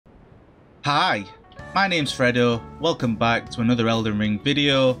Hi, my name's Fredo. Welcome back to another Elden Ring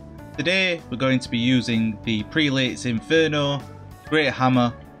video. Today we're going to be using the Prelate's Inferno Great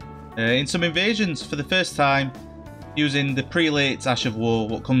Hammer in some invasions for the first time, using the Prelate's Ash of War,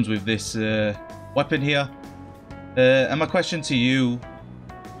 what comes with this weapon here. And my question to you,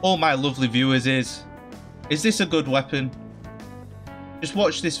 all my lovely viewers, is this a good weapon? Just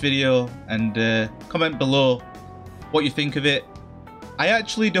watch this video and comment below what you think of it. I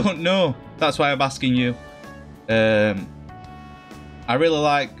actually don't know, that's why I'm asking you. I really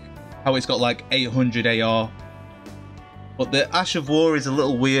like how it's got like 800 AR, but the Ash of War is a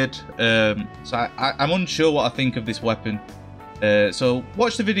little weird, so I'm unsure what I think of this weapon. So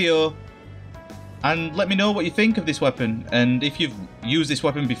watch the video and let me know what you think of this weapon, and if you've used this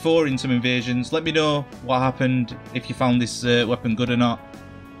weapon before in some invasions, let me know what happened, if you found this weapon good or not.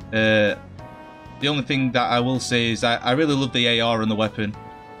 The only thing that I will say is I really love the AR on the weapon.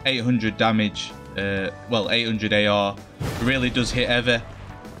 800 damage, well 800 AR, really does hit heavy.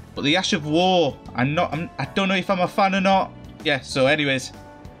 But the Ash of War, I don't know if I'm a fan or not. Yeah, so anyways,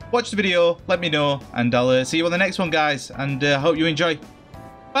 watch the video, let me know, and I'll see you on the next one, guys, and hope you enjoy.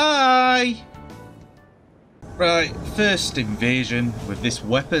 Bye! Right, first invasion with this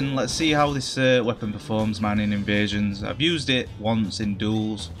weapon. Let's see how this weapon performs, man, in invasions. I've used it once in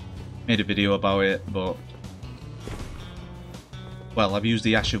duels. Made a video about it, but well, I've used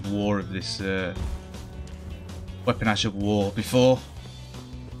the Ash of War of this weapon, Ash of War, before.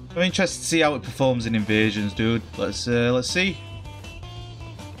 I'm interested to see how it performs in invasions, dude. Let's see.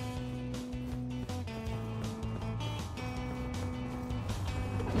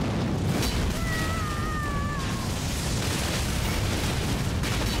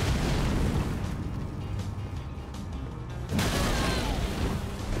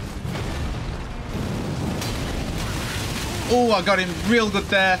 Oh, I got him real good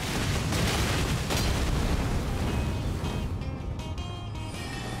there.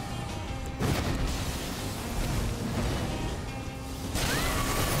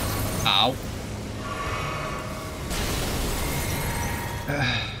 Ow.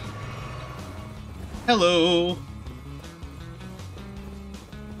 Hello.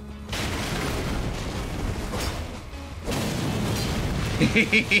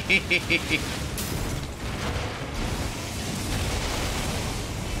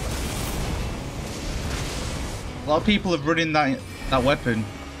 A lot of people have run in that weapon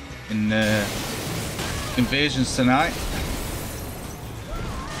in invasions tonight.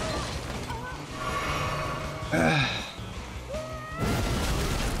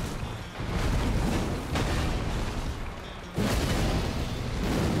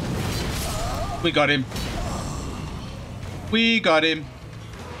 We got him. We got him.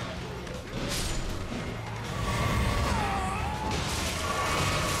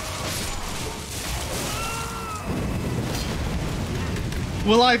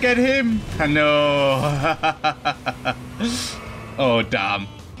 Will I get him? No. Oh, damn.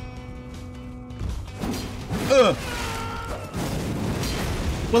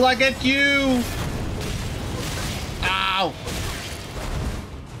 Will I get you? Ow.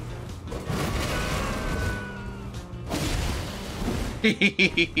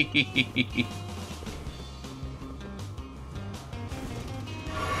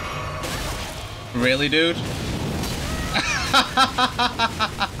 Really, dude?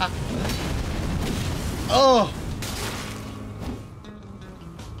 Oh.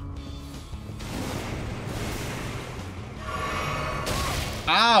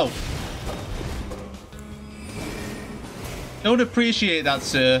 Ow. Don't appreciate that,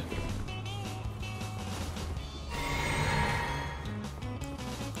 sir.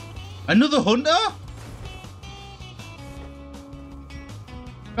 Another hunter?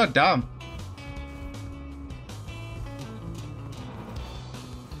 God damn.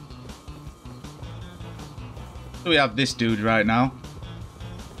 So we have this dude right now.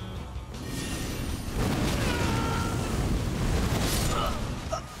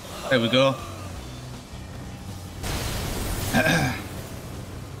 There we go.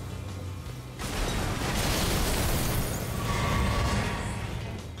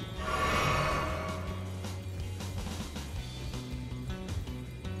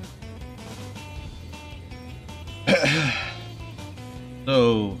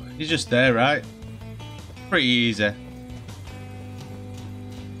 So he's just there, right? Pretty easy.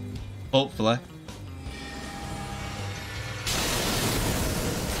 Hopefully.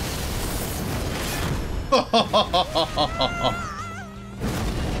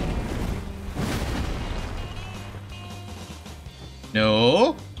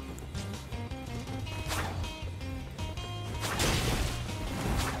 No.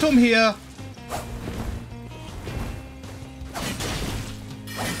 Come here.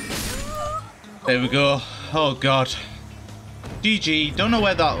 There we go. Oh god. GG. Don't know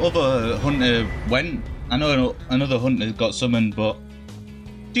where that other hunter went. I know another hunter got summoned, but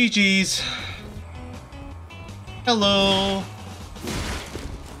GG's. Hello.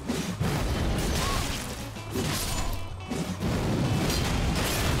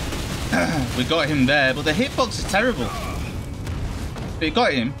 We got him there, but the hitbox is terrible. We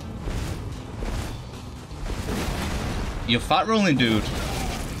got him. You're fat rolling, dude.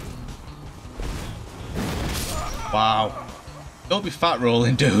 Wow. Don't be fat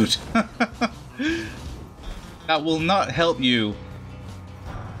rolling, dude. That will not help you.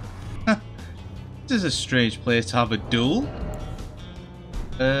 This is a strange place to have a duel.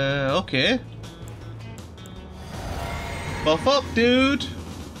 Okay. Buff up, dude.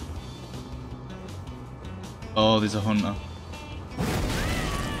 Oh, there's a hunter.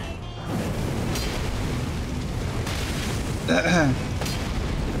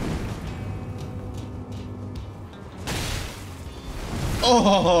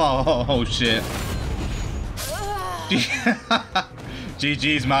 Oh shit.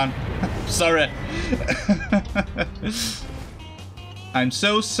 GG's, man. Sorry. I'm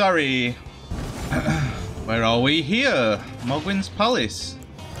so sorry. Where are we here? Mogwin's Palace.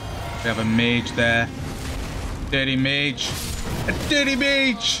 We have a mage there. Dirty mage. A dirty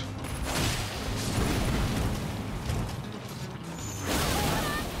mage!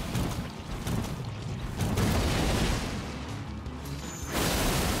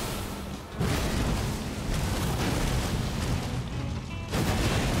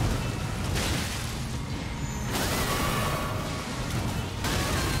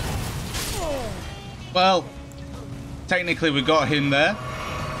 Well, technically we got him there.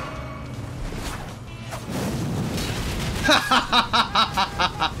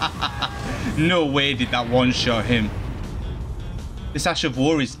 No way did that one-shot him. This Ash of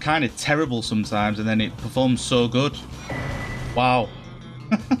War is kind of terrible sometimes, and then it performs so good. Wow.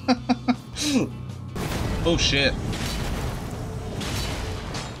 Oh shit.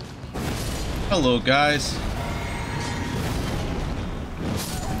 Hello guys.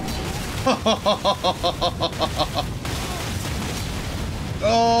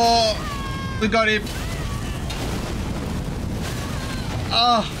 Oh, we got him.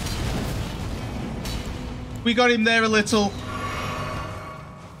 Ah, we got him there a little.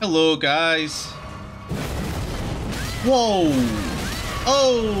 Hello, guys. Whoa.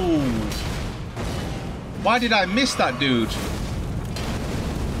 Oh. Why did I miss that dude?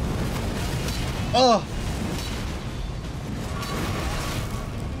 Oh.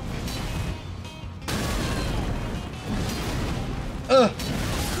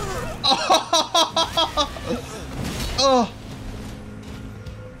 Oh.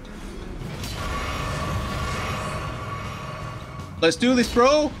 Let's do this,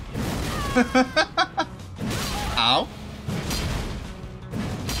 bro. Ow.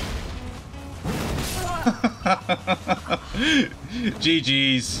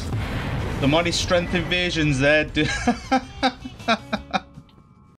 GG's. The money strength invasions there.